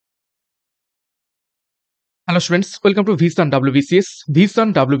Hello students, welcome to vision WBCS। Vision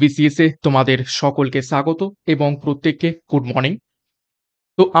WBCS এ তোমাদের সকলকে স্বাগত এবং প্রত্যেককে গুড মর্নিং।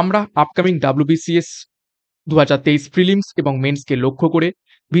 তো আমরা আপকামিং WBCS 2023 প্রিলিমস এবং মেন্সকে লক্ষ্য করে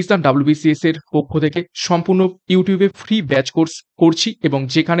ভিশন WBCS এর পক্ষ থেকে সম্পূর্ণ ইউটিউবে ফ্রি ব্যাচ কোর্স করছি এবং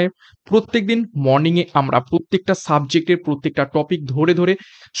যেখানে প্রত্যেকদিন মর্নিংয়ে আমরা প্রত্যেকটা সাবজেক্টের প্রত্যেকটা টপিক ধরে ধরে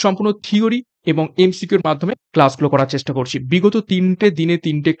সম্পূর্ণ থিওরি এবং এমসিকিউর মাধ্যমে ক্লাসগুলো করার চেষ্টা করছি। বিগত 3টে দিনে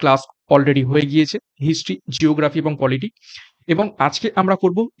 3টে ক্লাস অলরেডি হয়ে গিয়েছে, হিস্ট্রি, জিওগ্রাফি এবং পলিটি। এবং আজকে আমরা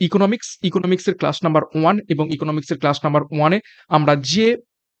করব ইকোনমিক্সের ক্লাস নাম্বার 1 এবং ইকোনমিক্সের ক্লাস নাম্বার 1 এ আমরা যে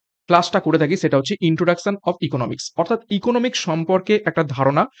ক্লাসটা করে থাকি সেটা হচ্ছে ইন্ট্রোডাকশন অফ ইকোনমিক্স, অর্থাৎ ইকোনমিক্স সম্পর্কে একটা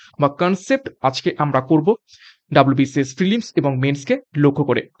ধারণা বা কনসেপ্ট আজকে আমরা করব WBCS প্রিলিমস এবং মেন্সকে লক্ষ্য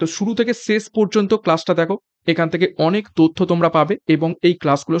করে। তো শুরু থেকে শেষ পর্যন্ত ক্লাসটা দেখো, এখান থেকে অনেক তথ্য তোমরা পাবে এবং এই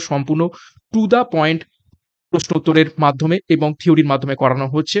ক্লাসগুলো সম্পূর্ণ টু দা পয়েন্ট প্রশ্নোত্তরের মাধ্যমে এবং থিওরির মাধ্যমে করানো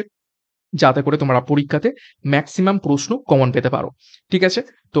হচ্ছে, যাতে করে তোমরা পরীক্ষাতে ম্যাক্সিমাম প্রশ্ন কমন পেতে পারো। ঠিক আছে,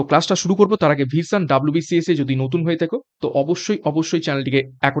 তো ক্লাসটা শুরু করবো। তার আগে ভিশন WBCS এ যদি নতুন হয়ে থাকো তো অবশ্যই চ্যানেলটিকে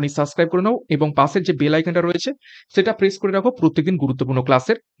এখনই সাবস্ক্রাইব করে নাও এবং পাশের যে বেল আইকনটা রয়েছে সেটা প্রেস করে রাখো প্রত্যেকদিন গুরুত্বপূর্ণ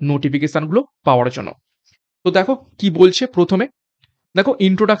ক্লাসের নোটিফিকেশনগুলো পাওয়ার জন্য। তো দেখো কি বলছে প্রথমে, দেখো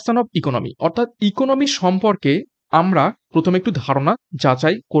ইন্ট্রোডাকশন অফ ইকোনমি, অর্থাৎ ইকোনমি সম্পর্কে আমরা প্রথমে একটু ধারণা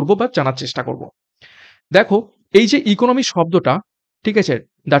যাচাই করব বা জানার চেষ্টা করব। দেখো এই যে ইকোনমি শব্দটা, ঠিক আছে,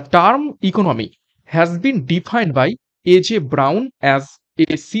 the term economy has been defined by A.J. Brown as a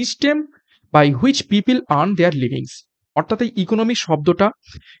system by which people earn their লিভিংস। অর্থাৎ এই ইকোনমি শব্দটা,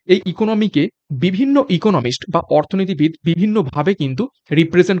 এই ইকোনমিকে বিভিন্ন ইকোনমিস্ট বা অর্থনীতিবিদ বিভিন্নভাবে কিন্তু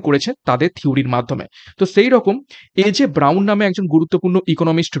রিপ্রেজেন্ট করেছে তাদের থিওরির মাধ্যমে। তো সেই রকম A.J. ব্রাউন নামে একজন গুরুত্বপূর্ণ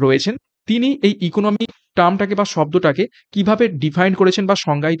ইকোনমিস্ট রয়েছেন, তিনি এই ইকোনমি টার্মটাকে বা শব্দটাকে কিভাবে ডিফাইন করেছেন বা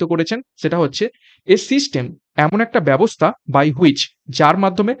সংজ্ঞায়িত করেছেন, সেটা হচ্ছে এ সিস্টেম, এমন একটা ব্যবস্থা, বাই হুইচ, যার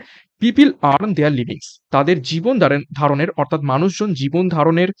মাধ্যমে পিপল আর্ন দেয়ার লিভিংস, তাদের জীবন ধারণের অর্থাৎ মানুষজন জীবন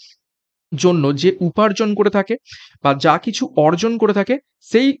ধারণের জন্য যে উপার্জন করে থাকে বা যা কিছু অর্জন করে থাকে,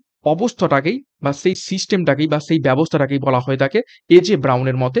 সেই অবস্থাটাকেই বা সেই সিস্টেমটাকেই বা সেই ব্যবস্থাটাকেই বলা হয়ে থাকে A.J.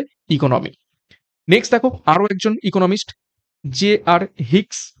 ব্রাউনের মতে ইকোনমি। নেক্সট দেখো আরো একজন ইকোনমিস্ট J.R.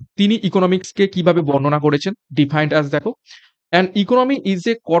 হিক্স, তিনি ইকোনমিক্সকে কিভাবে বর্ণনা করেছেন, ডিফাইন্ড অ্যাজ, দেখো, an economy is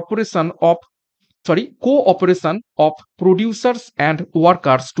a cooperation of producers and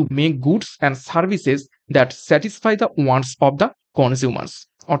workers to make goods and services that satisfy the wants of the consumers।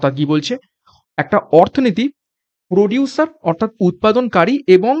 অর্থাৎ কি বলছে, একটা অর্থনীতি প্রডিউসার অর্থাৎ উৎপাদনকারী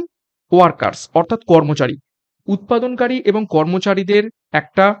এবং ওয়ার্কার্স অর্থাৎ কর্মচারী, উৎপাদনকারী এবং কর্মচারীদের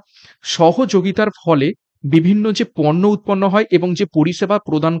একটা সহযোগিতার ফলে বিভিন্ন যে পণ্য উৎপন্ন হয় এবং যে পরিষেবা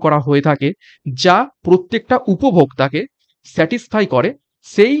প্রদান করা হয়ে থাকে, যা প্রত্যেকটা উপভোক্তাকে স্যাটিসফাই করে,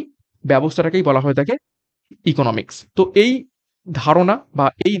 সেই ব্যবস্থাটাকেই বলা হয়ে থাকে ইকোনমিক্স। তো এই ধারণা বা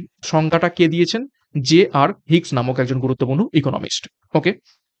এই সংজ্ঞাটা কে দিয়েছেন, J.R. হিক্স নামক একজন গুরুত্বপূর্ণ ইকোনমিস্ট। ওকে,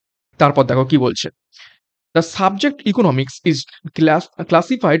 তারপর দেখো কি বলছে, the subject economics is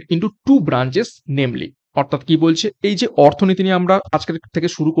classified into two branches namely. অর্থাৎ কি বলছে, এই যে অর্থনীতি নিয়ে আমরা আজকের থেকে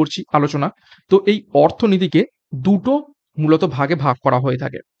শুরু করছি আলোচনা, তো এই অর্থনীতিকে দুটো মূলত ভাগে ভাগ করা হয়ে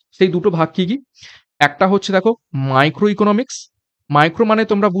থাকে। সেই দুটো ভাগ কি কি, একটা হচ্ছে দেখো মাইক্রো ইকোনমিক্স, মাইক্রো মানে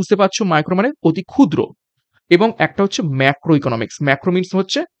তোমরা বুঝতে পারছো, মাইক্রো মানে অতি ক্ষুদ্র, এবং একটা হচ্ছে ম্যাক্রো ইকোনমিক্স, ম্যাক্রো মিনস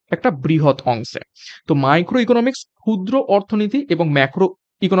হচ্ছে একটা বৃহৎ অংশে। তো মাইক্রো ইকোনমিক্স ক্ষুদ্র অর্থনীতি এবং ম্যাক্রো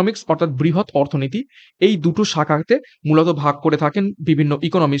ইকোনমিক্স অর্থাৎ বৃহৎ অর্থনীতি, এই দুটো শাখাতে মূলত ভাগ করে থাকেন বিভিন্ন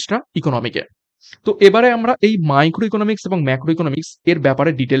ইকোনমিস্টরা ইকোনমিকে। তো এবারে আমরা এই মাইক্রো ইকোনমিক্স এবং ম্যাক্রো ইকোনমিক্স এর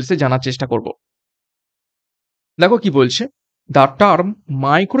ব্যাপারে ডিটেলসে জানার চেষ্টা করব। দেখো কি বলছে, the term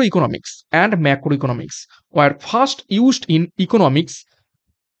micro economics and macro economics war first used in economics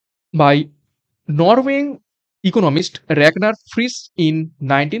by Norwegian economist Ragnar Frisch in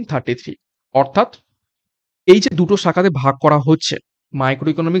 1933। অর্থাৎ এই যে দুটো শাখাতে ভাগ করা হচ্ছে মাইক্রো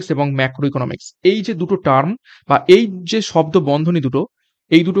ইকোনমিক্স এবং ম্যাক্রো ইকোনমিক্স, এই যে দুটো টার্ম বা এই যে শব্দ বন্ধনী দুটো,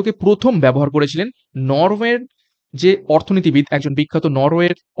 এই দুটোকে প্রথম ব্যবহার করেছিলেন নরওয়ের যে অর্থনীতিবিদ, একজন বিখ্যাত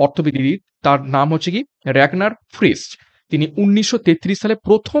নরওয়ের অর্থনীতিবিদ, তার নাম হচ্ছে কি র্যাগনার ফ্রিস। তিনি 1933 সালে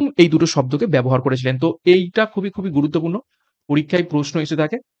প্রথম এই দুটো শব্দকে ব্যবহার করেছিলেন। তো এইটা খুবই গুরুত্বপূর্ণ, পরীক্ষায় প্রশ্ন এসে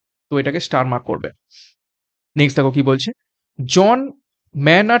থাকে, তো এটাকে স্টার মার্ক করবে। নেক্সট দেখো কি বলছে, জন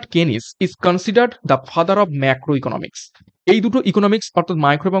ম্যানার্ড কেনিস is considered the father of macro economics. এই দুটো ইকোনমিক্স অর্থাৎ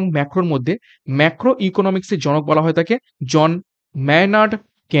মাইক্রো এবং ম্যাক্রোর মধ্যে ম্যাক্রো ইকোনমিক্সের জনক বলা হয়ে থাকে জন ম্যানার্ড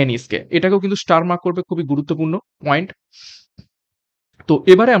কেনিসকে। এটাকেও কিন্তু স্টার মার্ক করবে, খুবই গুরুত্বপূর্ণ পয়েন্ট। তো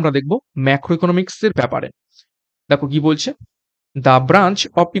এবারে আমরা দেখব ম্যাক্রো ইকোনমিক্সের ব্যাপারে। দেখো কি বলছে, the branch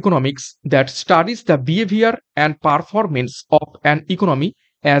of economics that studies the behaviour and performance of an economy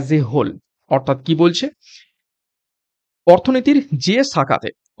as a whole. অর্থাৎ কি বলছে, অর্থনীতির যে শাখাতে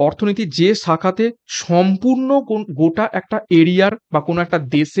অর্থনীতি যে শাখাতে সম্পূর্ণ গোটা একটা এরিয়ার বা কোনো একটা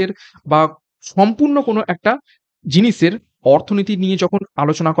দেশের বা সম্পূর্ণ কোনো একটা জিনিসের অর্থনীতি নিয়ে যখন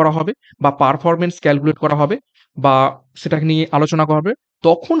আলোচনা করা হবে বা পারফরম্যান্স ক্যালকুলেট করা হবে বা সেটাকে নিয়ে আলোচনা করা হবে,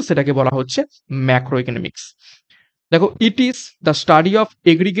 তখন সেটাকে বলা হচ্ছে ম্যাক্রো ইকোনমিক্স। দেখো, it is the study of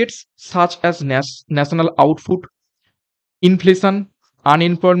aggregates such as national output, inflation,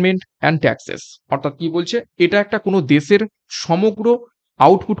 unemployment and taxes. অর্থাৎ কি বলছে, এটা একটা কোনো দেশের সমগ্র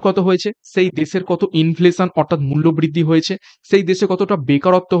আউটপুট কত হয়েছে, সেই দেশের কত ইনফ্লেশন অর্থাৎ মূল্যবৃদ্ধি হয়েছে, সেই দেশে কতটা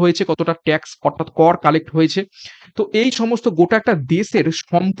বেকারত্ব হয়েছে, কতটা ট্যাক্স অর্থাৎ কর কালেক্ট হয়েছে। তো এই সমস্ত গোটা একটা দেশের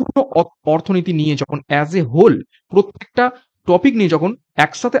সম্পূর্ণ অর্থনীতি নিয়ে যখন অ্যাজ এ হোল প্রত্যেকটা টপিক নিয়ে যখন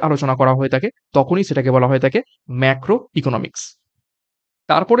একসাথে আলোচনা করা হয়ে থাকে, তখনই সেটাকে বলা হয়ে থাকে ম্যাক্রো ইকোনমিক্স।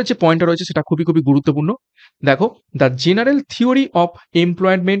 তারপরে যে পয়েন্টটা রয়েছে সেটা খুবই খুবই গুরুত্বপূর্ণ। দেখো, the general theory of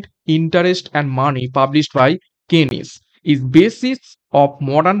employment, interest and money published by কেনিস is basis of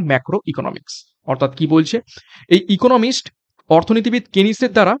modern macro economics. অর্থাৎ কি বলছে, এই ইকোনমিস্ট অর্থনীতিবিদ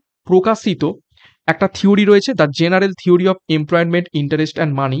কেনিসের দ্বারা প্রকাশিত একটা থিওরি রয়েছে, the general theory of employment, interest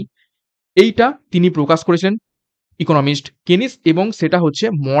and money. এইটা তিনি প্রকাশ করেছিলেন ইকোনমিস্ট কেনিস, এবং সেটা হচ্ছে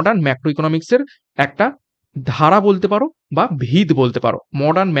মডার্ন ম্যাক্রো ইকোনমিক্সের একটা ধারা বলতে পারো বা ভিত বলতে পারো।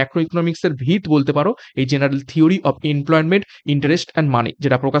 মডার্ন ম্যাক্রো ইকোনমিক্সের ভিত বলতে পারো এই general theory of employment, interest and money,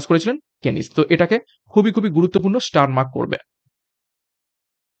 যেটা প্রকাশ করেছিলেন কেনিস। তো এটাকে খুবই খুবই গুরুত্বপূর্ণ স্টার মার্ক করবে।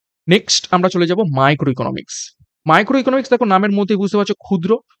 নেক্সট আমরা চলে যাব মাইক্রো ইকোনমিক্স। মাইক্রো ইকোনমিক্স, দেখো নামের মধ্যেই বুঝতে পারছো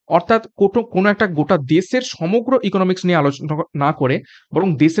ক্ষুদ্র, অর্থাৎ কোনো একটা গোটা দেশের সমগ্র ইকোনমিক্স নিয়ে আলোচনা না করে বরং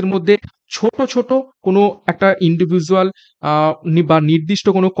দেশের মধ্যে ছোট ছোট কোনো একটা ইন্ডিভিজুয়াল বা নির্দিষ্ট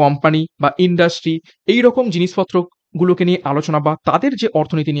কোনো কোম্পানি বা ইন্ডাস্ট্রি, এইরকম জিনিসপত্রগুলোকে নিয়ে আলোচনা বা তাদের যে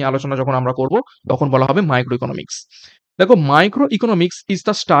অর্থনীতি নিয়ে আলোচনা যখন আমরা করব, তখন বলা হবে মাইক্রো ইকোনমিক্স। দেখো, micro economics is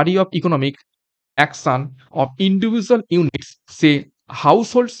the study of economic action of individual units, say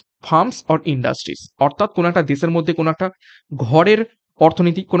হাউসহোল্ডস, farms or industries. অর্থাৎ কোনো একটা দেশের মধ্যে কোনো একটা ঘরের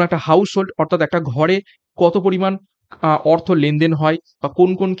অর্থনীতি, কোনো একটা হাউসহোল্ড অর্থাৎ একটা ঘরে কত পরিমাণ অর্থ লেনদেন হয় বা কোন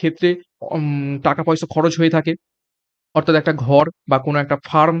কোন ক্ষেত্রে টাকা পয়সা খরচ হয়ে থাকে, অর্থাৎ একটা ঘর বা কোনো একটা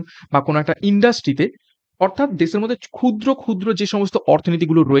ফার্ম বা কোনো একটা ইন্ডাস্ট্রিতে, অর্থাৎ দেশের মধ্যে ক্ষুদ্র ক্ষুদ্র যে সমস্ত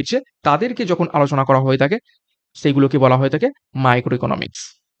অর্থনীতিগুলো রয়েছে তাদেরকে যখন আলোচনা করা হয়ে থাকে, সেগুলোকে বলা হয়ে থাকে মাইক্রো ইকোনমিক্স।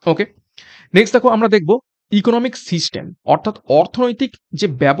 ওকে, নেক্সট দেখো আমরা দেখব ইকোনমিক সিস্টেম, অর্থাৎ অর্থনৈতিক যে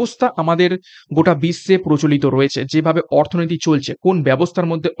ব্যবস্থা আমাদের গোটা বিশ্বে প্রচলিত রয়েছে, যেভাবে অর্থনীতি চলছে, কোন ব্যবস্থার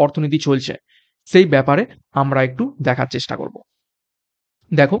মধ্যে অর্থনীতি চলছে, সেই ব্যাপারে আমরা একটু দেখার চেষ্টা করব।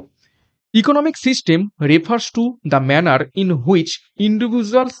 দেখো, economic system refers to the manner in which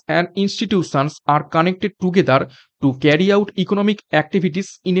individuals and institutions are connected together to carry out economic activities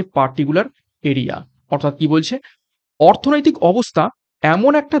in a particular area। অর্থাৎ কি বলছে, অর্থনৈতিক অবস্থা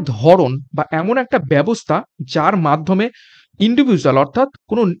এমন একটা ধরন বা এমন একটা ব্যবস্থা যার মাধ্যমে ইন্ডিভিজুয়াল অর্থাৎ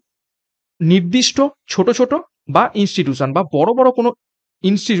কোনো নির্দিষ্ট ছোট ছোট বা ইনস্টিটিউশন বা বড় বড় কোনো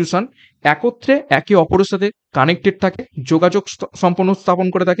ইনস্টিটিউশন একত্রে একে অপরের সাথে কানেক্টেড থাকে, যোগাযোগ সম্পন্ন স্থাপন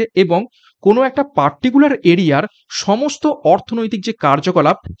করে থাকে এবং কোনো একটা পার্টিকুলার এরিয়ার সমস্ত অর্থনৈতিক যে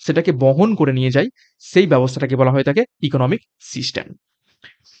কার্যকলাপ সেটাকে বহন করে নিয়ে যায়, সেই ব্যবস্থাটাকে বলা হয়ে থাকে economic system.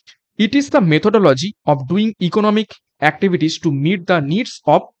 It is the methodology of doing economic activities to meet the needs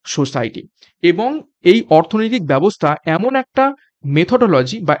of society। এবং এই অর্থনৈতিক ব্যবস্থা এমন একটা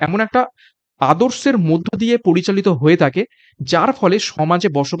মেথোডোলজি বা এমন একটা আদর্শের মধ্য দিয়ে পরিচালিত হয়ে থাকে, যার ফলে সমাজে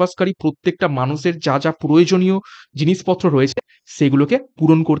বসবাসকারী প্রত্যেকটা মানুষের যা যা প্রয়োজনীয় জিনিসপত্র রয়েছে সেগুলোকে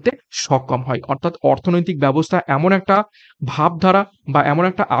পূরণ করতে সক্ষম হয়। অর্থাৎ অর্থনৈতিক ব্যবস্থা এমন একটা ভাবধারা বা এমন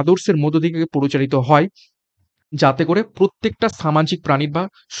একটা আদর্শের মধ্য দিয়ে পরিচালিত হয়, যাতে করে প্রত্যেকটা সামাজিক প্রাণীর বা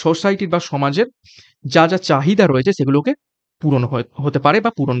সোসাইটির বা সমাজের যা যা চাহিদা রয়েছে সেগুলোকে পূরণ হতে পারে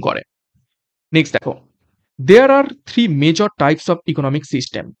বা পূরণ করে। নেক্সট দেখো, দেয়ার আর 3 major types of economic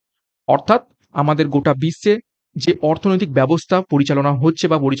system. অর্থাৎ আমাদের গোটা বিশ্বে যে অর্থনৈতিক ব্যবস্থা পরিচালনা হচ্ছে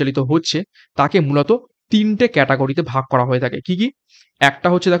বা পরিচালিত হচ্ছে তাকে মূলত 3টে ক্যাটাগরিতে ভাগ করা হয়ে থাকে। কি কি? একটা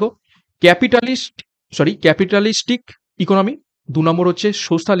হচ্ছে দেখো ক্যাপিটালিস্টিক ইকোনমি, 2 নম্বর হচ্ছে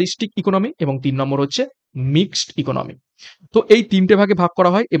সোশ্যালিস্টিক ইকোনমি এবং 3 নম্বর হচ্ছে মিক্সড ইকোনমি। তো এই 3টে ভাগে ভাগ করা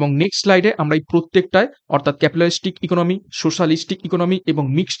হয় এবং নেক্সট স্লাইডে আমরা এই প্রত্যেকটায় অর্থাৎ ক্যাপিটালিস্টিক ইকোনমি, সোশ্যালিস্টিক ইকোনমি এবং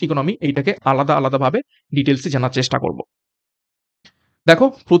মিক্সড ইকোনমি এইটাকে আলাদা আলাদাভাবে ডিটেলসে জানার চেষ্টা করব। দেখো,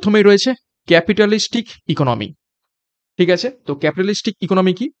 প্রথমেই রয়েছে ক্যাপিটালিস্টিক ইকোনমি। ঠিক আছে, তো ক্যাপিটালিস্টিক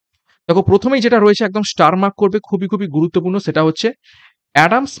ইকোনমি কি? দেখো, প্রথমেই যেটা রয়েছে একদম স্টার মার্ক করবে, খুবই খুবই গুরুত্বপূর্ণ, সেটা হচ্ছে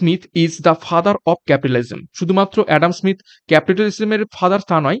Adam Smith is the father of capitalism. শুধুমাত্র অ্যাডাম স্মিথ ক্যাপিটালিজমের ফাদার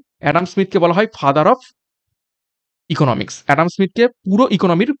তা নয়, অ্যাডাম স্মিথকে বলা হয় ফাদার অফ ইকোনমিক্স। অ্যাডাম স্মিথকে পুরো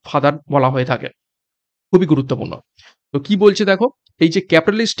ইকোনমির ফাদার বলা হয়ে থাকে, খুবই গুরুত্বপূর্ণ। তো কি বলছে দেখো, এই যে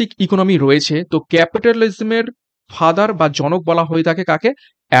ক্যাপিটালিস্টিক ইকোনমি রয়েছে, তো ক্যাপিটালিজমের ফাদার বা জনক বলা হয়ে থাকে কাকে?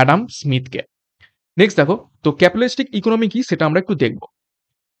 অ্যাডাম স্মিথকে। নেক্সট দেখো, তো ক্যাপিটালিস্টিক ইকোনমি কি সেটা আমরা একটু দেখব।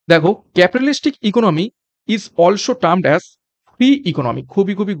 দেখো, capitalistic economy is also termed as free economy.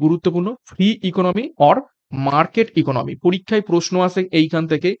 খুবই খুবই গুরুত্বপূর্ণ, free economy or market economy. পরীক্ষায় প্রশ্ন আসে এইখান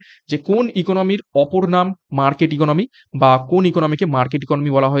থেকে যে কোন ইকোনমির অপর নাম মার্কেট ইকোনমি, বা কোন ইকোনমিকে মার্কেট ইকোনমি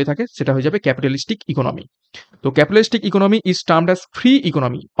বলা হয়ে থাকে, সেটা হয়ে যাবে ক্যাপিটালিস্টিক ইকোনমি। তো capitalistic economy is termed as free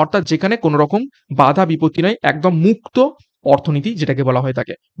economy, অর্থাৎ যেখানে কোনো রকম বাধা বিপত্তি নাই, একদম মুক্ত অর্থনীতি যেটাকে বলা হয়ে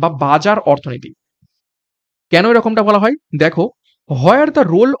থাকে, বা বাজার অর্থনীতি। কেন এরকমটা বলা হয়? দেখো, where the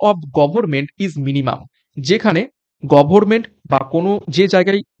role of government is minimum, যেখানে গভর্নমেন্ট বা কোনো যে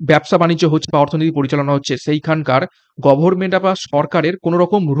জায়গায় ব্যবসা বাণিজ্য হচ্ছে বা অর্থনীতি পরিচালনা হচ্ছে সেইখানকার গভর্নমেন্ট বা সরকারের কোনো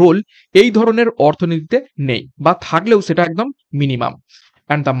রকম রোল এই ধরনের অর্থনীতিতে নেই, বা থাকলেও সেটা একদম minimum.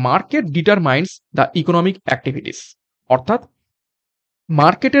 And the market determines the economic activities, অর্থাৎ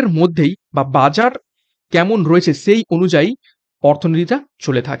মার্কেটের মধ্যেই বা বাজার কেমন রয়েছে সেই অনুযায়ী অর্থনীতিটা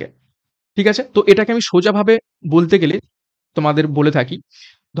চলে থাকে। ঠিক আছে? তো এটাকে আমি সোজাভাবে বলতে গেলে তোমাদের বলে থাকি,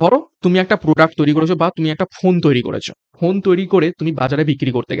 ধরো তুমি একটা প্রোডাক্ট তৈরি করেছো বা তুমি একটা ফোন তৈরি করেছো। ফোন তৈরি করে তুমি বাজারে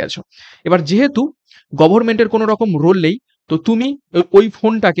বিক্রি করতে গেছো। এবার যেহেতু গভর্নমেন্টের কোনো রকম রোল নেই, তো তুমি ওই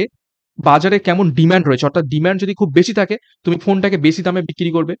ফোনটাকে বাজারে কেমন ডিমান্ড রয়েছে, অর্থাৎ ডিমান্ড যদি খুব বেশি থাকে তুমি ফোনটাকে বেশি দামে বিক্রি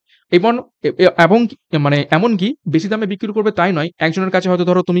করবে। এবং এবং মানে এমনকি বেশি দামে বিক্রি করবে তাই নয়, একজনের কাছে হয়তো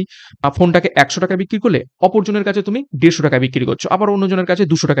ধরো তুমি ফোনটাকে ১০০ টাকায় বিক্রি করলে, অপরজনের কাছে তুমি ১৫০ টাকায় বিক্রি করছো, আবার অন্যজনের কাছে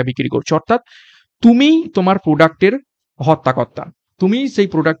 ২০০ টাকায় বিক্রি করছো। অর্থাৎ তুমি তোমার প্রোডাক্টের হর্তাকর্তা। তুমি সেই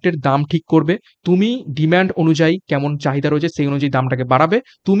প্রোডাক্টের দাম ঠিক করবে। তুমি ডিমান্ড অনুযায়ী কেমন চাহিদা রয়েছে সেই অনুযায়ী দামটাকে বাড়াবে,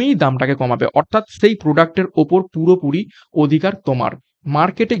 তুমিই দামটাকে কমাবে। অর্থাৎ সেই প্রোডাক্টের ওপর পুরোপুরি অধিকার তোমার।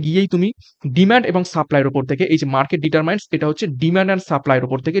 মার্কেটে গিয়েই তুমি ডিমান্ড এবং সাপ্লাইয়ের উপর থেকে, এই যে মার্কেট ডিটারমাইন্স, এটা হচ্ছে ডিমান্ড অ্যান্ড সাপ্লাইয়ের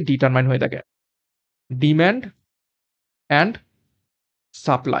উপর থেকে ডিটারমাইন হয়ে থাকে। ডিমান্ড অ্যান্ড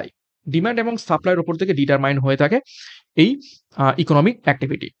সাপ্লাই, ডিমান্ড এবং সাপ্লাইয়ের উপর থেকে ডিটারমাইন হয়ে থাকে এই ইকোনমিক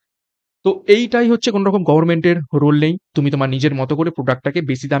অ্যাক্টিভিটি। তো এইটাই হচ্ছে কোনো রকম গভর্নমেন্টের রোল নেই। তুমি তোমার নিজের মতো করে প্রোডাক্টটাকে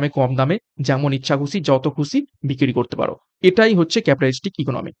বেশি দামে কম দামে যেমন ইচ্ছা খুশি যত খুশি বিক্রি করতে পারো। এটাই হচ্ছে ক্যাপিটালিস্টিক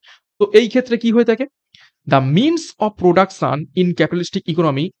ইকোনমি। তো এই ক্ষেত্রে কি হয়ে থাকে? The means of production in capitalistic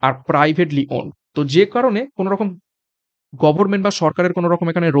economy R privately on. তো যে কারণে কোনো রকম গভর্নমেন্ট বা সরকারের কোনো রকম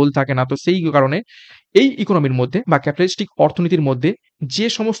এখানে রোল থাকে না, তো সেই কারণে এই ইকোনমির মধ্যে বা ক্যাপিটালিস্টিক অর্থনীতির মধ্যে যে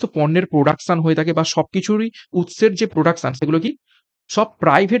সমস্ত পণ্যের প্রোডাকশন হয়ে থাকে বা সবকিছুরই উৎসের যে প্রোডাকশন, সেগুলো কি সব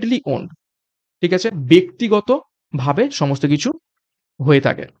প্রাইভেটলি ওন। ঠিক আছে? ব্যক্তিগতভাবে সমস্ত কিছু হয়ে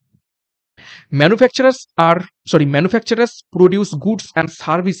থাকে। Manufacturers R manufacturers produce goods and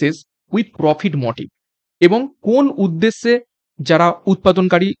services with profit motive. এবং কোন উদ্দেশ্যে যারা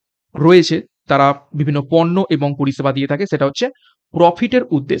উৎপাদনকারী রয়েছে তারা বিভিন্ন পণ্য এবং পরিষেবা দিয়ে থাকে, সেটা হচ্ছে প্রফিটের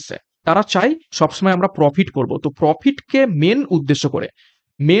উদ্দেশ্যে। তারা চায় সবসময় আমরা প্রফিট করব। তো প্রফিটকে মেন উদ্দেশ্য করে,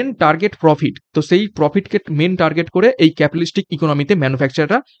 মেন টার্গেট প্রফিট। তো সেই প্রফিটকে মেন টার্গেট করে এই ক্যাপিটালিস্টিক ইকোনমিতে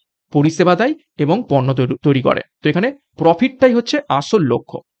ম্যানুফ্যাকচারাররা পরিষেবা দেয় এবং পণ্য তৈরি করে। তো এখানে প্রফিটটাই হচ্ছে আসল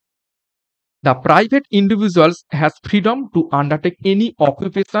লক্ষ্য। The private individuals has freedom to undertake any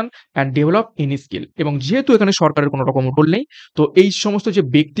occupation and develop any skill. এবং যেহেতু এখানে সরকারের কোনো রকম রোল নেই, তো এই সমস্ত যে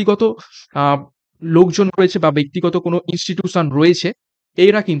ব্যক্তিগত লোকজন রয়েছে বা ব্যক্তিগত কোনো ইনস্টিটিউশন রয়েছে,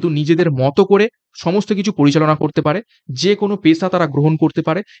 এরা কিন্তু নিজেদের মতো করে সমস্ত কিছু পরিচালনা করতে পারে, যে কোনো পেশা তারা গ্রহণ করতে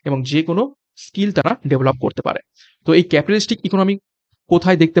পারে এবং যে কোনো স্কিল তারা ডেভেলপ করতে পারে। তো এই ক্যাপিটালিস্টিক ইকোনমি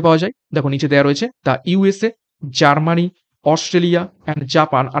কোথায় দেখতে পাওয়া যায়? দেখো নিচে দেওয়া রয়েছে, the USA, Germany, Australia and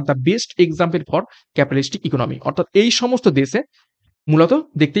Japan are the best example for capitalistic economy. অর্থাৎ এই সমস্ত দেশে মূলত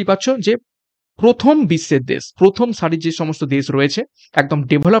দেখতেই পাচ্ছ যে প্রথম বিশ্বের দেশ, প্রথম সারির যে সমস্ত দেশ রয়েছে, একদম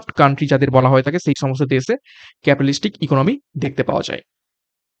ডেভেলপড কান্ট্রি যাদের বলা হয়ে থাকে, সেই সমস্ত দেশে ক্যাপিটালিস্টিক ইকোনমি দেখতে পাওয়া যায়।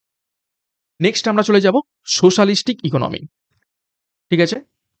 নেক্সট আমরা চলে যাব সোশ্যালিস্টিক ইকোনমি। ঠিক আছে?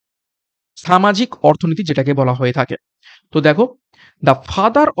 সামাজিক অর্থনীতি যেটাকে বলা হয়ে থাকে। তো দেখো, the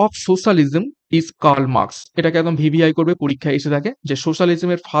father of socialism is Karl Marx. এটাকে একদম ভিভিআই করবে, পরীক্ষায় এসে থাকে যে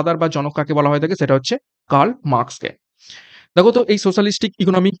সোশ্যালিজমের ফাদার বা জনক কাকে বলা হয়ে থাকে, সেটা হচ্ছে কার্ল মার্কসকে। দেখো, তো এই সোশ্যালিস্টিক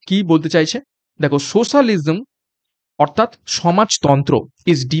ইকোনমি কি বলতে চাইছে? দেখো, সোশ্যালিজম অর্থাৎ সমাজতন্ত্র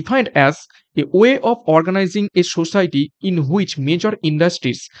is defined as a way of organising a society in which major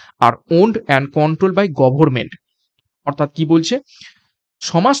industries R owned and control by government. অর্থাৎ কি বলছে?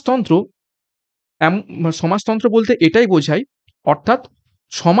 সমাজতন্ত্র সমাজতন্ত্র বলতে এটাই বোঝায়, অর্থাৎ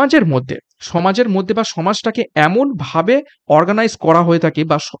সমাজের মধ্যে বা সমাজটাকে এমনভাবে অর্গানাইজ করা হয়ে থাকে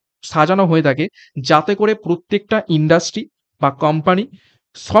বা সাজানো হয়ে থাকে যাতে করে প্রত্যেকটা ইন্ডাস্ট্রি বা কোম্পানি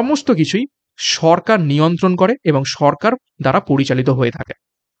সমস্ত কিছুই সরকার নিয়ন্ত্রণ করে এবং সরকার দ্বারা পরিচালিত হয়ে থাকে।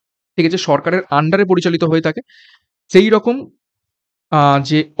 ঠিক আছে? সরকারের আন্ডারে পরিচালিত হয়ে থাকে। সেই রকম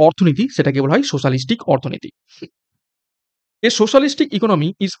যে অর্থনীতি সেটাকে বলা হয় সোশ্যালিস্টিক অর্থনীতি। এ socialistic economy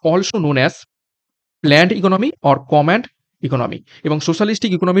is also known as planned economy or command economy. এবং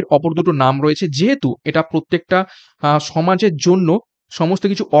সোশ্যালিস্টিক ইকোনমির অপর দুটো নাম রয়েছে, যেহেতু এটা প্রত্যেকটা সমাজের জন্য সমস্ত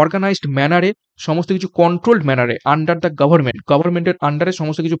কিছু অর্গানাইজড ম্যানারে, সমস্ত কিছু কন্ট্রোলড ম্যানারে আন্ডার দ্য গভর্নমেন্টের আন্ডারে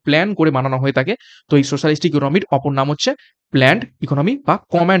সমস্ত কিছু প্ল্যান করে বানানো হয়ে থাকে। তো এই সোশ্যালিস্টিক ইকোনমির অপর নাম হচ্ছে প্ল্যান্ড ইকোনমি বা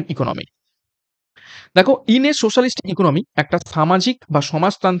কমান্ড ইকোনমি। দেখো, ইন এ সোশ্যালিস্টিক ইকোনমি, একটা সামাজিক বা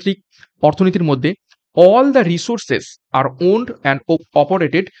সমাজতান্ত্রিক অর্থনীতির মধ্যে all the resources R owned and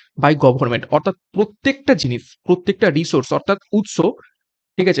operated by government. অর্থাৎ প্রত্যেকটা জিনিস, প্রত্যেকটা রিসোর্স অর্থাৎ উৎস,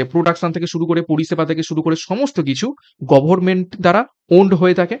 ঠিক আছে, প্রোডাকশন থেকে শুরু করে পরিষেবা থেকে শুরু করে সমস্ত কিছু গভর্নমেন্ট দ্বারা ওন্ড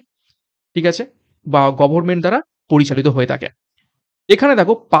হয়ে থাকে, ঠিক আছে, বা গভর্নমেন্ট দ্বারা পরিচালিত হয়ে থাকে। এখানে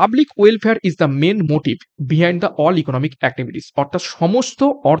দেখো, public welfare is the main motive behind the all economic activities. অর্থাৎ সমস্ত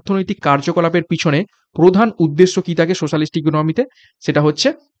অর্থনৈতিক কার্যকলাপের পিছনে প্রধান উদ্দেশ্য কি থাকে সোশ্যালিস্টিক ইকোনমিতে, সেটা হচ্ছে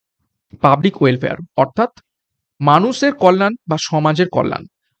পাবলিক ওয়েলফেয়ার, অর্থাৎ মানুষের কল্যাণ বা সমাজের কল্যাণ।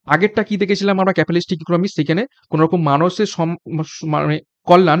 আগেরটা কি দেখেছিলাম আমরা ক্যাপিটালিস্টিক ইকোনমি, সেখানে কোনো রকম মানুষের মানে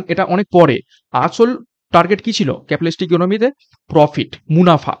কল্যাণ, এটা অনেক পরে। আসল টার্গেট কি ছিল ক্যাপিটালিস্টিক ইকোনমিতে? প্রফিট,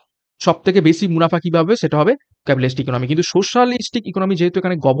 মুনাফা। সব থেকে বেশি মুনাফা কিভাবে হবে সেটা হবে ক্যাপিটালিস্টিক ইকোনমি। কিন্তু সোশ্যালিস্টিক ইকোনমি যেহেতু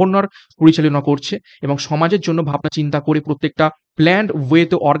এখানে গভর্নর পরিচালনা করছে এবং সমাজের জন্য ভাবনা চিন্তা করে প্রত্যেকটা প্ল্যান্ড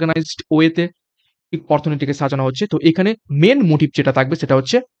ওয়েতে, অর্গানাইজড ওয়েতে অর্থনীতিকে সাজানো হচ্ছে, তো এখানে মেন মোটিভ যেটা থাকবে সেটা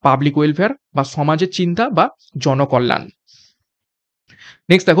হচ্ছে পাবলিক ওয়েলফেয়ার বা সমাজের চিন্তা বা জনকল্যাণ।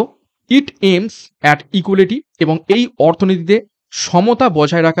 নেক্সট দেখো, ইট এইমস অ্যাট ইকুয়ালিটি, এবং এই অর্থনীতিতে সমতা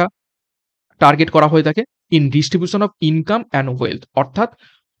বজায় রাখা টার্গেট করা হয়ে থাকে in distribution of income and wealth. অর্থাৎ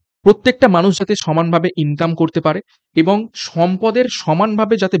প্রত্যেকটা মানুষ যাতে সমানভাবে ইনকাম করতে পারে এবং সম্পদের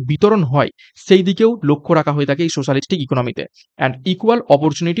সমানভাবে যাতে বিতরণ হয়, সেই দিকেও লক্ষ্য রাখা হয়ে থাকে এই socialistic ইকোনমিতে। And equal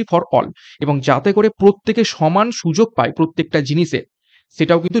opportunity for all, এবং যাতে করে প্রত্যেকে সমান সুযোগ পায় প্রত্যেকটা জিনিসে,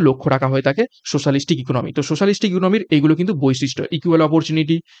 সেটাও কিন্তু লক্ষ্য রাখা হয়ে থাকে সোশ্যালিস্টিক ইকোনমি। তো সোশ্যালিস্টিক ইকোনমির এইগুলো কিন্তু বৈশিষ্ট্য, ইকুয়াল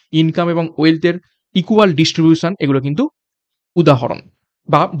অপরচুনিটি, ইনকাম এবং ওয়েলথের ইকুয়াল ডিস্ট্রিবিউশন, এগুলো কিন্তু উদাহরণ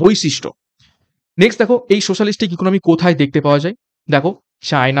বা বৈশিষ্ট্য। নেক্সট দেখো, এই সোশ্যালিস্টিক ইকোনমি কোথায় দেখতে পাওয়া যায়? দেখো,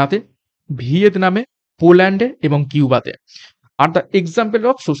 চায়নাতে, ভিয়েতনামে, পোল্যান্ডে এবং কিউবাতে are the example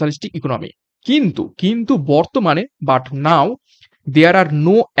of socialistic economy. কিন্তু বর্তমানে, but now, there R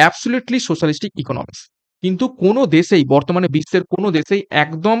no absolutely socialistic economics. কিন্তু কোনো দেশেই, বর্তমানে বিশ্বের কোনো দেশেই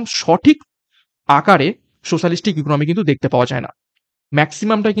একদম সঠিক আকারে সোশ্যালিস্টিক ইকোনমি কিন্তু দেখতে পাওয়া যায় না।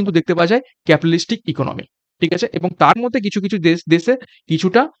 ম্যাক্সিমামটাই কিন্তু দেখতে পাওয়া যায় ক্যাপিটালিস্টিক ইকোনমি, ঠিক আছে, এবং তার মধ্যে কিছু কিছু দেশে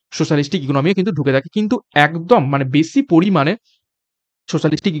কিছুটা সোশ্যালিস্টিক ইকোনমিও কিন্তু ঢুকে থাকে, কিন্তু একদম মানে বেশি পরিমাণে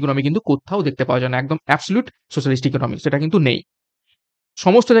সোশ্যালিস্টিক ইকোনমি কিন্তু কোথাও দেখতে পাওয়া যায় না, একদম অ্যাবসলিউট সোশ্যালিস্টিক ইকোনমি সেটা কিন্তু নেই।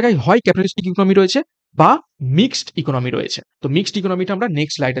 সমস্ত জায়গায় হয় ক্যাপিটালিস্টিক ইকোনমি রয়েছে বা মিক্সড ইকোনমি রয়েছে। তো মিক্সড ইকোনমিটা আমরা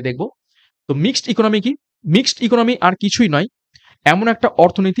নেক্সট স্লাইডে দেখব। তো মিক্সড ইকোনমি কি? মিক্সড ইকোনমি আর কিছুই নয়, এমন একটা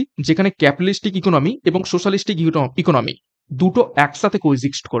অর্থনীতি যেখানে ক্যাপিটালিস্টিক ইকোনমি এবং সোশ্যালিস্টিক ইকোনমি দুটো একসাথে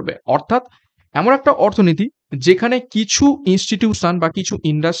কোএক্সিস্ট করবে। অর্থাৎ এমন একটা অর্থনীতি যেখানে কিছু ইনস্টিটিউশন বা কিছু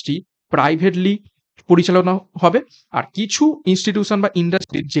ইন্ডাস্ট্রি প্রাইভেটলি পরিচালনা হবে, আর কিছু ইনস্টিটিউশন বা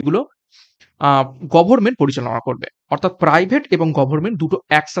ইন্ডাস্ট্রি যেগুলো গভর্নমেন্ট পরিচালনা করবে। অর্থাৎ প্রাইভেট এবং গভর্নমেন্ট দুটো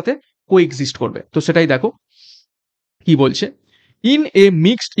একসাথে কোএক্সিস্ট করবে। তো সেটাই দেখো কি বলছে। ইন এ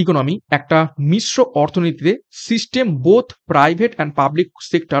মিক্সড ইকোনমি, একটা মিশ্র অর্থনীতিতে, system both private and public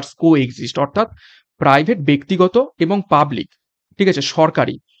sectors coexist. অর্থাৎ প্রাইভেট, ব্যক্তিগত, এবং পাবলিক, ঠিক আছে,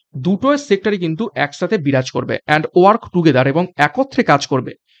 সরকারি, দুটো সেক্টরই কিন্তু একসাথে বিরাজ করবে অ্যান্ড ওয়ার্ক টুগেদার, এবং একত্রে কাজ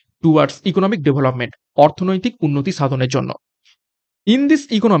করবে টুয়ার্ডস ইকোনমিক ডেভেলপমেন্ট, অর্থনৈতিক উন্নতি সাধনের জন্য। ইন দিস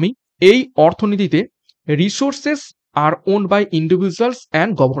ইকোনমি, এই অর্থনীতিতে resources R owned by individuals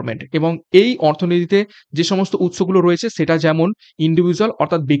and government, এবং এই অর্থনীতিতে যে সমস্ত উৎসগুলো রয়েছে সেটা যেমন ইন্ডিভিজুয়াল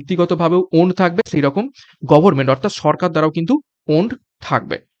অর্থাৎ ব্যক্তিগতভাবেও ওন্ড থাকবে, সেই রকম গভর্নমেন্ট অর্থাৎ সরকার দ্বারাও কিন্তু ওন্ড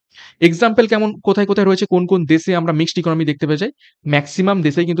থাকবে। এক্সাম্পল কেমন, কোথায় কোথায় রয়েছে, কোন কোন দেশে আমরা মিক্সড ইকোনমি দেখতে পাওয়া যায়? ম্যাক্সিমাম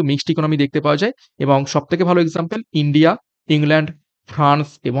দেশেই কিন্তু মিক্সড ইকোনমি দেখতে পাওয়া যায়, এবং সব থেকে ভালো এক্সাম্পল ইন্ডিয়া, ইংল্যান্ড, ফ্রান্স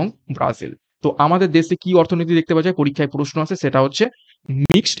এবং ব্রাজিল। তো আমাদের দেশে কি অর্থনীতি দেখতে পাওয়া যায়, পরীক্ষায় প্রশ্ন আছে, সেটা হচ্ছে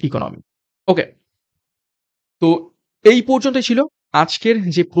মিক্সড ইকোনমি। ওকে, তো এই পর্যন্তই ছিল আজকের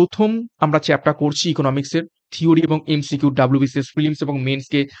যে প্রথম আমরা চ্যাপ্টার করছি ইকোনমিক্সের থিওরি এবং এমসিকিউ WBCS প্রিলিমস এবং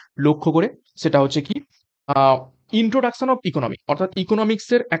মেন্সকে লক্ষ্য করে। সেটা হচ্ছে কি, ইন্ট্রোডাকশন অফ ইকোনমি, অর্থাৎ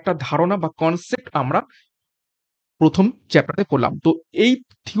ইকোনমিক্সের একটা ধারণা বা কনসেপ্ট আমরা প্রথম চ্যাপ্টারে পড়লাম। তো এই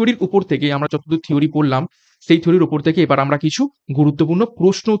থিওরির উপর থেকে আমরা যতদূর থিওরি পড়লাম, সেই থিওরির উপর থেকে এবার আমরা কিছু গুরুত্বপূর্ণ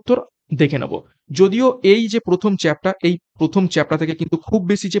প্রশ্ন উত্তর দেখে নেব। যদিও এই যে প্রথম চ্যাপ্টার, এই প্রথম চ্যাপ্টার থেকে কিন্তু খুব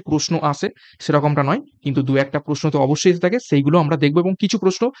বেশি যে প্রশ্ন আসে সেরকমটা নয়, কিন্তু দু একটা প্রশ্ন তো অবশ্যই এসে থাকে, সেইগুলো আমরা দেখবো, এবং কিছু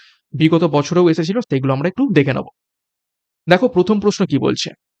প্রশ্ন বিগত বছরেও এসেছিল, সেইগুলো আমরা একটু দেখে নেব। দেখো প্রথম প্রশ্ন কি বলছে,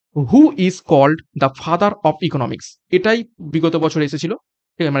 who is called the father of economics. এটাই বিগত বছর এসেছিল,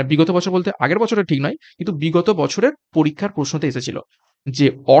 ঠিক আছে, মানে বিগত বছর বলতে আগের বছরের ঠিক নয়, কিন্তু বিগত বছরের পরীক্ষার প্রশ্নতে এসেছিল। যে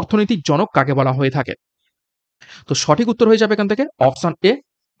অর্থনৈতিক জনক কাকে বলা হয়ে থাকে? তো সঠিক উত্তর হয়ে যাবে এখান থেকে option A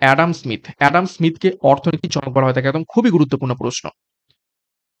Adam Smith. Adam স্মিথকে অর্থনৈতিক জনক বলা হয়ে থাকে। একদম খুবই গুরুত্বপূর্ণ প্রশ্ন।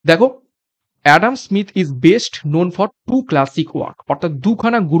 দেখো, Adam Smith is best known for two classic work, অর্থাৎ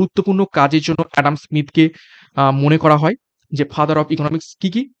দুখানা গুরুত্বপূর্ণ কাজের জন্য অ্যাডাম স্মিথকে মনে করা হয় যে ফাদার অফ ইকোনমিক্স। কি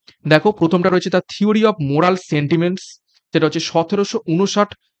কি? দেখো, প্রথমটা রয়েছে the theory of moral sentiments, যেটা হচ্ছে 1759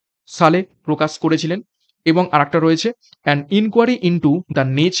 সালে প্রকাশ করেছিলেন, এবং আরেকটা রয়েছে an inquiry into the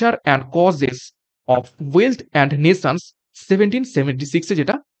nature and causes of wealth and Nations 1776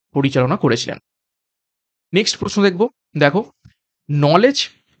 যেটা পরিচালনা করেছিলেন। নেক্সট প্রশ্ন দেখব। দেখো, knowledge,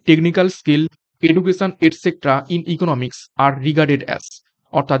 technical skill, education etcetera in economics R regarded as,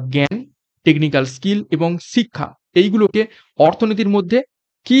 অর্থাৎ জ্ঞান, টেকনিক্যাল স্কিল এবং শিক্ষা, এইগুলোকে অর্থনীতির মধ্যে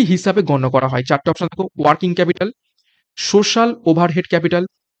কি হিসাবে গণ্য করা হয়? চারটে অপশন দেখো, working capital, social overhead capital,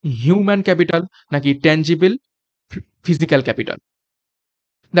 human capital, নাকি ট্যাঞ্জিবল ফিজিক্যাল ক্যাপিটাল।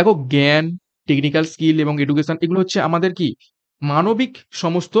 দেখো, জ্ঞান, টেকনিক্যাল স্কিল এবং এডুকেশন এগুলো হচ্ছে আমাদের কি মানবিক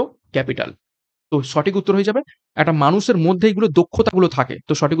সমস্ত ক্যাপিটাল। তো সঠিক উত্তর হয়ে যাবে, একটা মানুষের মধ্যে এগুলো দক্ষতাগুলো থাকে।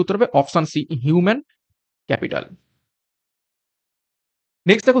 তো সঠিক উত্তর হবে option C human capital.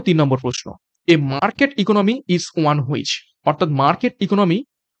 Next দেখো 3 নম্বর প্রশ্ন। A market economy is one which, অর্থাৎ মার্কেট ইকোনমি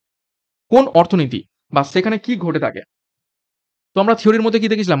কোন অর্থনীতি বা সেখানে কি ঘটে থাকে? তো আমরা থিওরির মধ্যে কি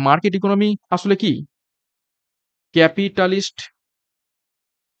দেখেছিলাম, মার্কেট ইকোনমি আসলে কি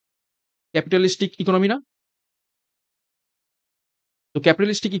ক্যাপিটালিস্টিক ইকোনমি না? তো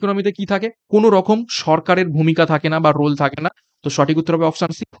ক্যাপিটালিস্টিক ইকোনমিতে কি থাকে? কোনো রকম সরকারের ভূমিকা থাকে না বা রোল থাকে না। তো সঠিক উত্তর হবে option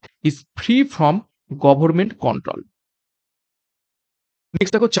C is free from government control.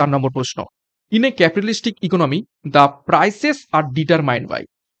 Next দেখো 4 নম্বর প্রশ্ন। In a capitalistic economy the prices R determined by,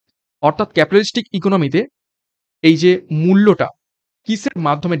 অর্থাৎ ক্যাপিটালিস্টিক ইকোনমিতে এই যে মূল্যটা কিসের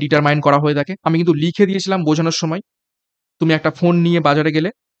মাধ্যমে ডিটারমাইন করা হয়ে থাকে? আমি কিন্তু লিখে দিয়েছিলাম বোঝানোর সময়। তুমি একটা ফোন নিয়ে বাজারে গেলে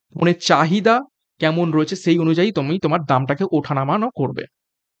ফোনের চাহিদা কেমন রয়েছে সেই অনুযায়ী তুমি তোমার দামটাকে ওঠানামানো করবে।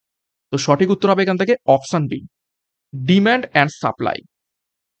 তো সঠিক উত্তর হবে এখান থেকে option B demand and supply.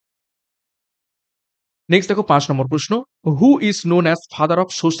 Next দেখো 5 নম্বর প্রশ্ন। Who is known as father of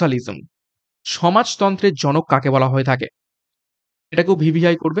socialism, সমাজতন্ত্রের জনক কাকে বলা হয়ে থাকে? এটাকেও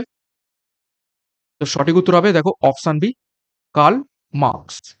ভিভিআই করবে। তো সঠিক উত্তর হবে দেখো অপশন বি কার্ল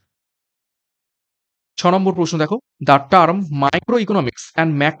মার্কস। 6 নম্বর প্রশ্ন দেখো, the term micro economics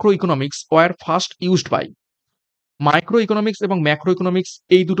and macro economics war first used by, micro economics এবং ম্যাক্রো ইকোনমিক্স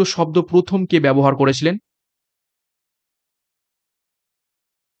এই দুটো শব্দ প্রথম কে ব্যবহার করেছিলেন?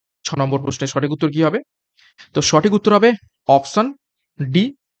 6 নম্বর প্রশ্নের সঠিক উত্তর কি হবে? তো সঠিক উত্তর হবে অপশন ডি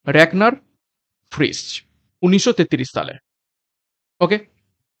র্যাগনার ফ্রিস 1933 সালে। ওকে,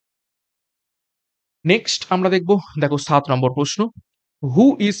 নেক্সট আমরা দেখব। দেখো 7 নম্বর প্রশ্ন। Who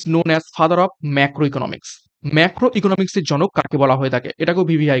is known as father of macro economics, macro ইকোনমিক্সের জনক কাকে বলা হয়ে থাকে? এটাকেও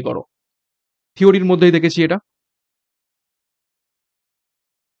ভিভিআই করো। থিওরির মধ্যেই দেখেছি এটা।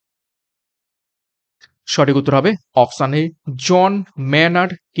 সঠিক উত্তর হবে option A John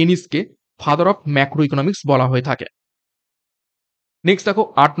ম্যানার্ড কেনিসকে father of macro economics বলা হয়ে থাকে। নেক্সট দেখো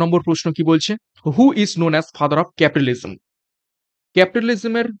 8 নম্বর প্রশ্ন কি বলছে, who is known as father of capitalism,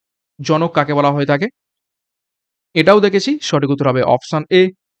 ক্যাপিটালিজমের জনক কাকে বলা হয়ে থাকে? এটাও দেখেছি। সঠিক উত্তর হবে অপশন এ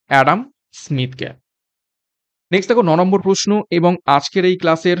অ্যাডাম স্মিথকে। নেক্সট দেখো 9 নম্বর প্রশ্ন এবং আজকের এই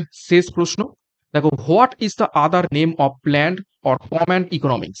ক্লাসের শেষ প্রশ্ন। দেখো, what is the other name of planned or command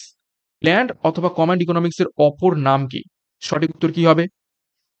economics, planned অথবা কমান্ড ইকোনমিক্স এর অপর নাম কি? সঠিক উত্তর কি হবে?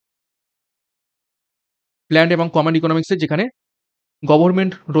 প্ল্যান্ড এবং কমান্ড ইকোনমিক্সে যেখানে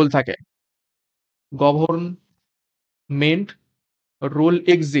গভর্নমেন্ট রোল থাকে, গভর্নমেন্ট রোল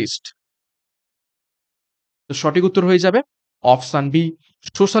এক্সিস্ট। তো সঠিক উত্তর হয়ে যাবে অপশন বি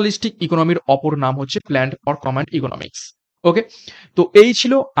সোশ্যালিস্টিক ইকোনমির অপর নাম হচ্ছে প্ল্যান্ড অর কমান্ড ইকোনমিক্স। ওকে, তো এই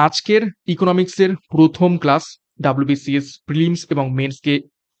ছিল আজকের ইকোনমিক্সের প্রথম ক্লাস, WBCS প্রিলিমস এবং মেন্সকে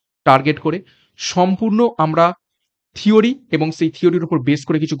টার্গেট করে। সম্পূর্ণ আমরা থিওরি এবং সেই থিওরির উপর বেস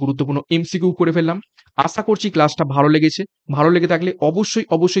করে কিছু গুরুত্বপূর্ণ এমসিকিউ করে ফেললাম। আশা করছি ক্লাসটা ভালো লেগেছে। ভালো লেগে থাকলে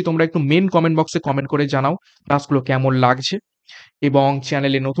অবশ্যই তোমরা একটু মেন কমেন্ট বক্সে কমেন্ট করে জানাও ক্লাসগুলো কেমন লাগছে, এবং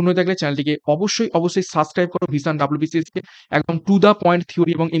চ্যানেলে নতুন হয়ে থাকলে চ্যানেলটিকে অবশ্যই সাবস্ক্রাইব করো। ভিশন WBCS কে একদম টু দা পয়েন্ট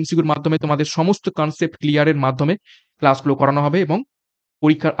থিওরি এবং এমসিকিউর মাধ্যমে তোমাদের সমস্ত কনসেপ্ট ক্লিয়ারের মাধ্যমে ক্লাসগুলো করানো হবে এবং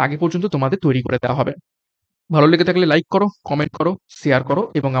পরীক্ষার আগে পর্যন্ত তোমাদের তৈরি করে দেওয়া হবে। ভালো লেগে থাকলে লাইক করো, কমেন্ট করো, শেয়ার করো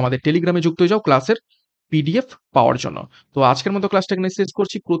এবং আমাদের টেলিগ্রামে যুক্ত হয়ে যাও ক্লাসের পিডিএফ পাওয়ার জন্য। তো আজকের মতো ক্লাসটা এখানে শেষ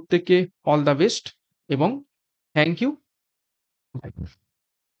করছি। প্রত্যেককে অল দ্য বেস্ট এবং থ্যাংক ইউ।